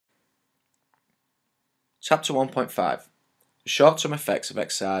Chapter 1.5 Short-term effects of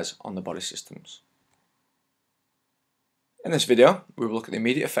exercise on the body systems. In this video, we will look at the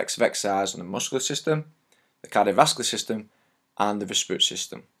immediate effects of exercise on the muscular system, the cardiovascular system, and the respiratory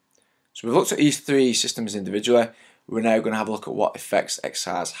system. So we've looked at these three systems individually. We're now going to have a look at what effects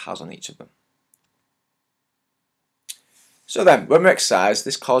exercise has on each of them. So then, when we exercise,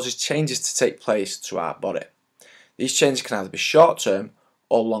 this causes changes to take place to our body. These changes can either be short-term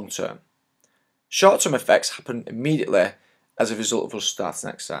or long-term. Short-term effects happen immediately as a result of us starting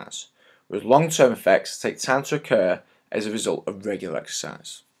exercise, whereas long-term effects take time to occur as a result of regular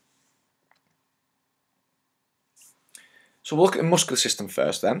exercise. So we'll look at the muscular system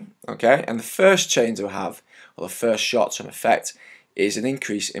first then, okay? And the first change we'll have, or the first short-term effect, is an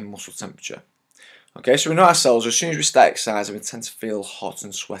increase in muscle temperature. Okay, so we know ourselves, as soon as we start exercising, we tend to feel hot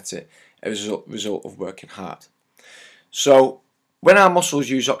and sweaty as a result of working hard. So when our muscles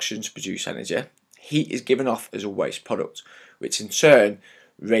use oxygen to produce energy, heat is given off as a waste product, which in turn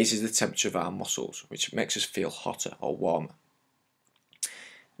raises the temperature of our muscles, which makes us feel hotter or warmer.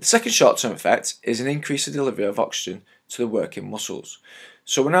 The second short-term effect is an increase in delivery of oxygen to the working muscles.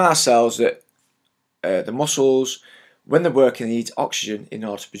 So we know ourselves that the muscles, when they're working, need oxygen in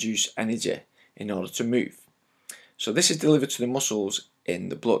order to produce energy, in order to move. So this is delivered to the muscles in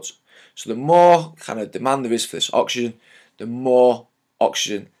the blood. So the more kind of demand there is for this oxygen, the more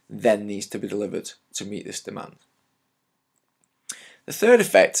oxygen then needs to be delivered to meet this demand. The third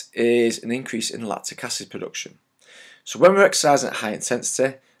effect is an increase in lactic acid production. So when we're exercising at high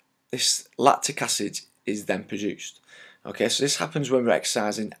intensity, this lactic acid is then produced. Okay, so this happens when we're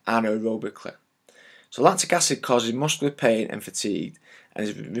exercising anaerobically. So lactic acid causes muscular pain and fatigue and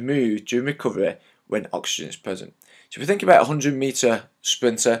is removed during recovery when oxygen is present. So if we think about a 100-metre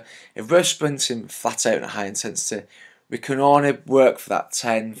sprinter, if we're sprinting flat out at high intensity, we can only work for that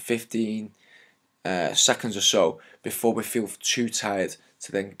 10-15 seconds or so before we feel too tired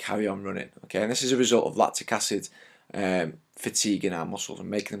to then carry on running. Okay, and this is a result of lactic acid fatiguing our muscles and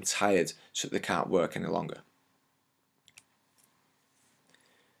making them tired so that they can't work any longer.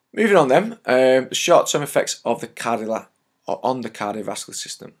 Moving on then, the short-term effects of the cardiovascular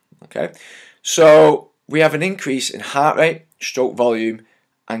system. Okay, so we have an increase in heart rate, stroke volume,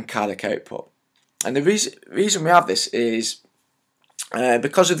 and cardiac output. And the reason we have this is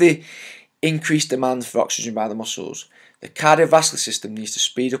because of the increased demand for oxygen by the muscles, the cardiovascular system needs to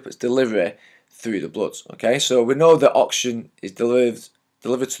speed up its delivery through the blood. Okay, so we know that oxygen is delivered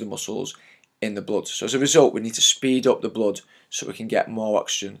to the muscles in the blood. So as a result, we need to speed up the blood so we can get more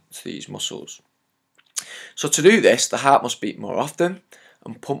oxygen to these muscles. So to do this, the heart must beat more often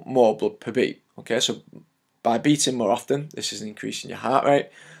and pump more blood per beat. Okay, so by beating more often, this is an increase in your heart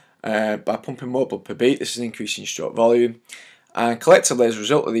rate. By pumping more blood per beat, this is an increase in stroke volume. And collectively, as a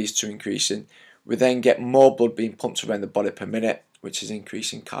result of these two increasing, we then get more blood being pumped around the body per minute, which is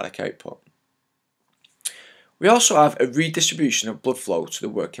increasing cardiac output. We also have a redistribution of blood flow to the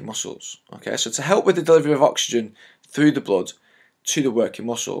working muscles. Okay, so to help with the delivery of oxygen through the blood to the working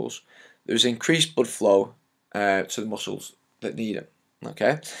muscles, there's increased blood flow to the muscles that need it.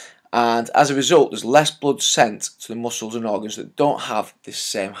 Okay, and as a result, there's less blood sent to the muscles and organs that don't have this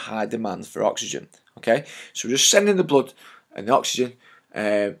same high demand for oxygen. Okay, so we're just sending the blood and the oxygen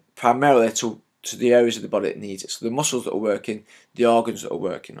primarily to the areas of the body that needs it. So the muscles that are working, the organs that are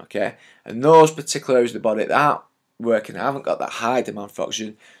working. Okay, and those particular areas of the body that aren't working, haven't got that high demand for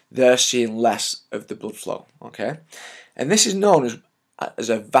oxygen, they're seeing less of the blood flow. Okay, and this is known as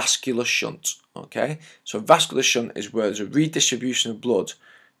a vascular shunt. Okay, so a vascular shunt is where there's a redistribution of blood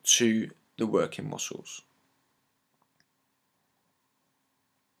to the working muscles.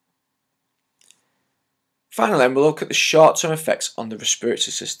 Finally, we'll look at the short-term effects on the respiratory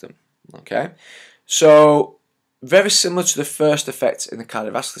system. Okay, so very similar to the first effect in the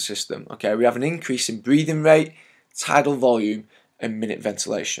cardiovascular system. Okay, we have an increase in breathing rate, tidal volume, and minute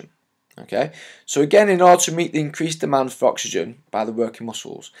ventilation. Okay, so again, in order to meet the increased demand for oxygen by the working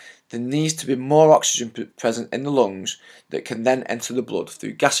muscles, there needs to be more oxygen present in the lungs that can then enter the blood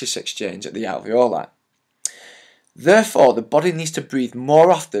through gaseous exchange at the alveoli. Therefore, the body needs to breathe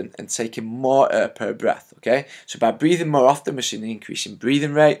more often and take in more air per breath. Okay, so by breathing more often, we're seeing an increase in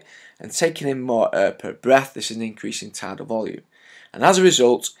breathing rate, and taking in more air per breath, this is an increase in tidal volume. And as a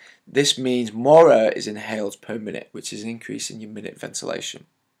result, this means more air is inhaled per minute, which is an increase in your minute ventilation.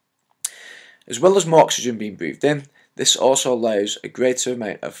 As well as more oxygen being breathed in, this also allows a greater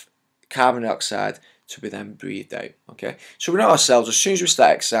amount of carbon dioxide to be then breathed out. Okay, so we know ourselves, as soon as we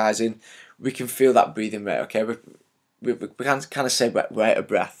start exercising, we can feel that breathing rate. Okay, we can kind of say we're out of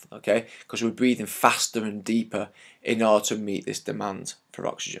breath. Okay, because we're breathing faster and deeper in order to meet this demand for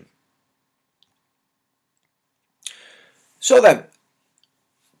oxygen. So then,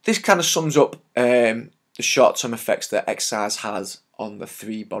 this kind of sums up the short-term effects that exercise has on the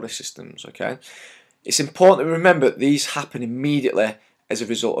 3 body systems, okay? It's important to remember that these happen immediately as a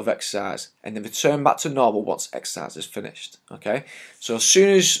result of exercise, and they return back to normal once exercise is finished, okay? So as soon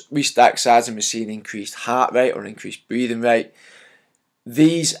as we start exercising, we see an increased heart rate or increased breathing rate.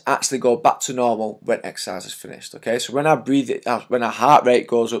 These actually go back to normal when exercise is finished, okay? So when our heart rate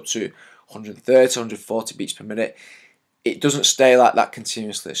goes up to 130, 140 beats per minute, it doesn't stay like that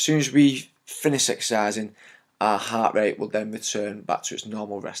continuously. As soon as we finish exercising, our heart rate will then return back to its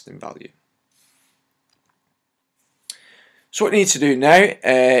normal resting value. So what you need to do now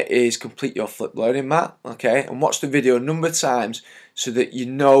is complete your flip learning mat, okay, and watch the video a number of times so that you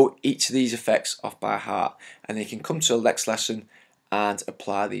know each of these effects off by heart, and you can come to the next lesson and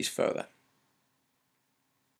apply these further.